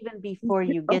talking even before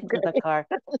you get to the Okay. car.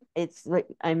 It's like,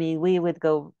 I mean,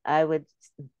 I would,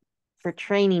 for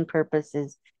training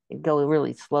purposes, go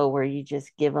really slow where you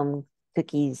just give them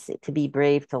cookies to be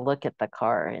brave to look at the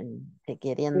car and to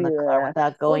get in the car Yeah.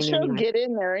 without Well, going she'll anywhere. get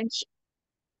in there and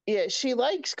yeah, she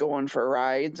likes going for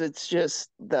rides. It's just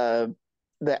the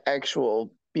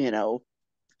actual,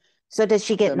 So does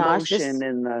she get the nauseous? motion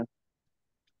and the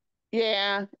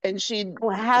yeah, and she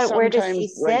Where does she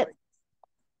sometimes like sit?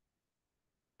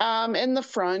 in the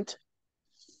front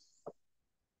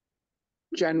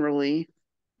generally.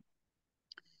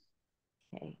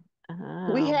 Okay.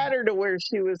 We had Um, her to where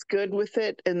she was good with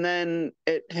it, and then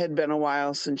it had been a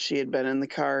while since she had been in the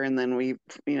car, and then we,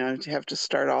 have to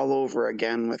start all over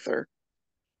again with her.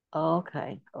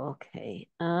 okay, okay.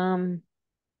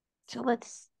 So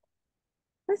let's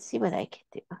see what I can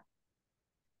do.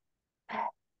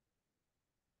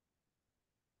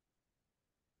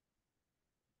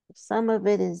 Some of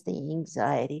it is the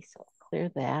anxiety, so I'll clear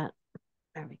that.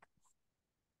 There we go.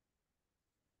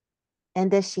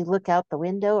 And does she look out the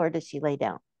window or does she lay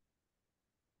down?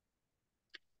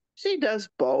 She does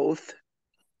both.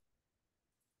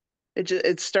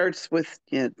 It starts with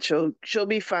she'll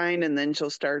be fine, and then she'll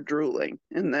start drooling,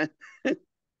 and then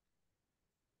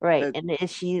Right. that And is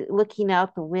she looking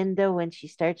out the window when she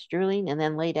starts drooling and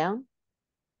then lay down?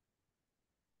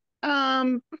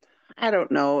 um I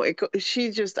don't know.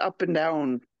 She's just up and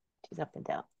down. She's up and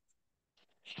down.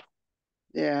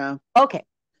 Yeah, Okay.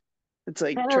 it's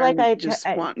like Kind of like trying just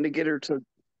wanting to get her to.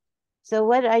 so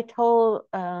what I told,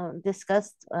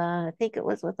 discussed, I think it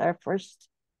was with our first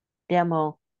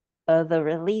demo of the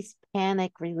release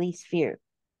panic, release fear.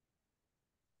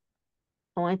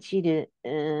 I want you to,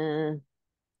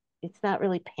 it's not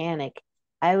really panic.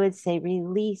 I would say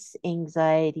release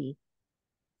anxiety,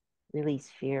 release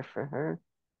fear for her.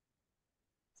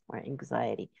 It's more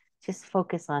anxiety. Just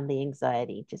focus on the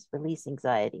anxiety. Just release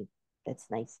anxiety. That's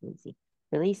nice and easy.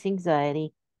 Release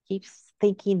anxiety. Keep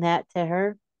thinking that to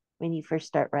her when you first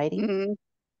start writing Mhm.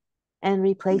 and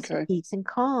replace Okay. peace and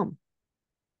calm.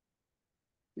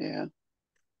 Yeah.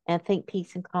 And think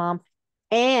peace and calm.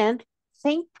 And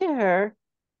think to her,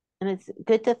 and it's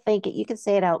good to think it. You can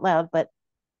say it out loud, but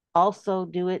also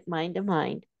do it mind to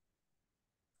mind.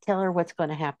 Tell her what's going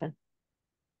to happen.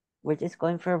 We're just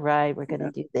going for a ride. We're going to Yeah.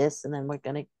 do this, and then we're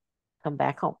going to come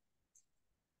back home.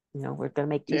 We're going to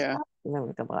make two Yeah. stops, and then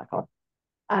we're going to come back home.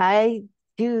 I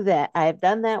do that. I've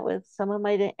done that with some of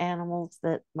my animals,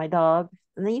 that my dogs,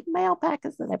 and even my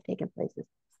alpacas that I've taken places.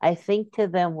 I think to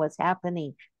them what's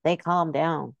happening. They calm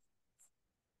down.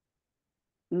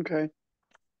 Okay.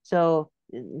 So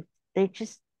they're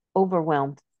just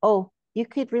overwhelmed. Oh, you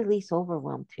could release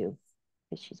overwhelm too,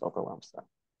 because she's overwhelmed. So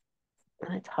I'm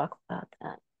going to talk about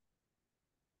that.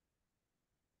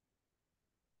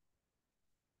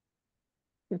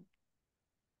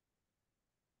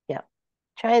 Yeah,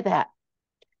 try that.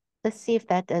 Let's see if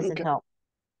that doesn't Okay. help.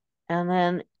 And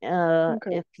then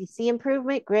Okay. if you see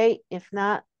improvement, great. If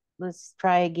not, let's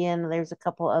try again. There's a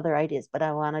couple other ideas, but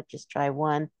I want to just try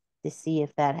one to see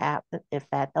if if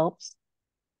that helps,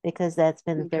 because that's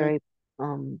been Okay.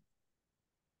 um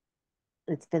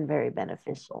it's been very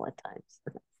beneficial at times.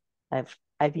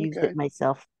 I've used it Okay.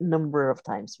 myself a number of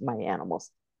times for my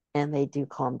animals, and they do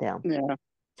calm down. Yeah.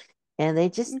 And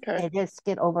Okay. they just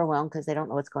get overwhelmed because they don't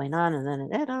know what's going on, and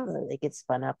then they get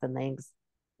spun up, and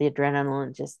the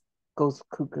adrenaline just goes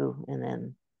cuckoo,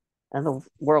 and the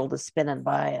world is spinning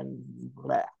by, and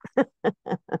bleh.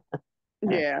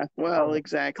 Yeah, well,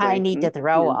 exactly. I need to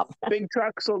throw up. Big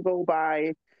trucks will go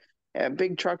by. Yeah,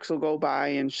 big trucks will go by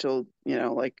and she'll,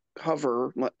 like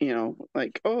hover,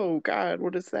 like, oh God,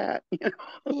 what is that?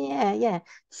 Yeah, yeah.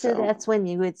 So So, that's when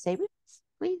you would say,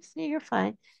 please, you're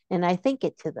fine. And I think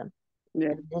it to them. yeah,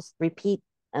 And just repeat.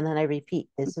 And then I repeat,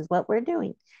 this is what we're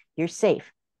doing. You're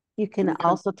safe. You can okay,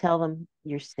 also tell them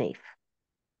you're safe.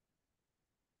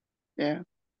 yeah.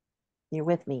 You're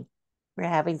with me. We're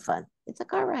having fun. It's a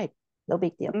car ride. No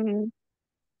big deal. Hmm.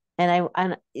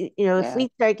 And if Yeah. we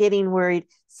start getting worried,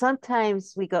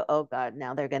 sometimes we go, oh God,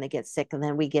 now they're going to get sick. And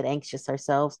then we get anxious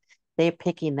ourselves. They're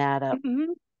picking that up.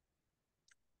 Hmm.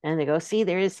 And they go, see,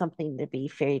 there is something to be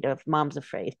afraid of. Mom's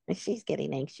afraid. She's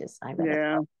getting anxious. I'm going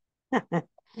Yeah. to.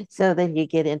 So then you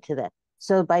get into that.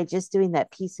 So by just doing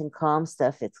that peace and calm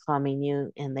stuff, it's calming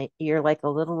you. And you're like a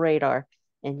little radar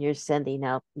and you're sending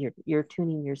out, you're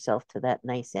tuning yourself to that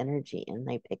nice energy and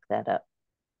they pick that up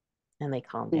and they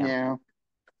calm down. Yeah.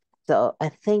 So I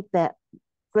think that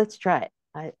let's try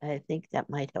it. I think that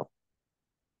might help.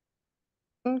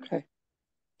 Okay.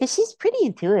 Because she's pretty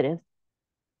intuitive.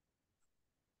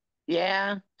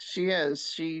 Yeah, she is.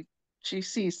 She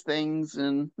sees things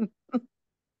and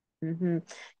Hmm.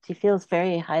 She feels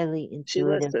very highly she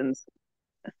intuitive. listens.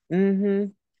 Hmm.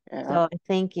 Yeah. So I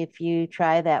think if you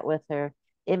try that with her,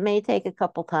 it may take a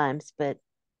couple times, but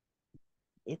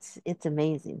it's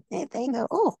amazing. They go,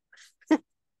 oh,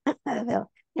 they're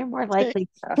more likely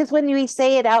Yeah. because when we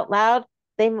say it out loud,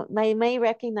 they may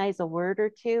recognize a word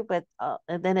or two, but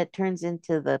and then it turns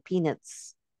into the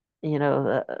Peanuts,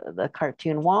 the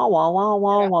cartoon wah wah wah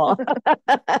wah wah,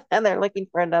 and they're looking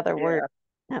for another word.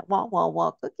 Yeah. Wah wah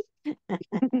wah cookie.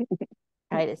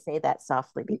 Try to say that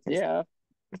softly because Yeah.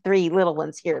 three little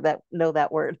ones here that know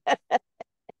that word.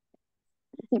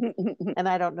 And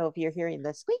I don't know if you're hearing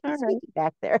the squeaky All right. squeaky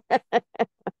back there.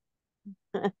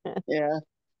 Yeah.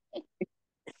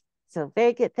 So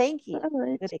very good. Thank you. All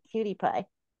right. What a cutie pie.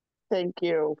 Thank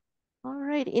you. All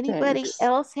right. Anybody Thanks.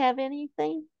 else have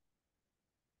anything?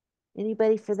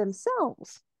 Anybody for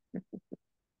themselves?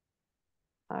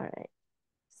 All right.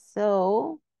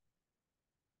 So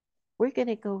we're going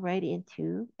to go right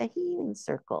into a healing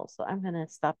circle. So I'm going to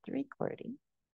stop the recording.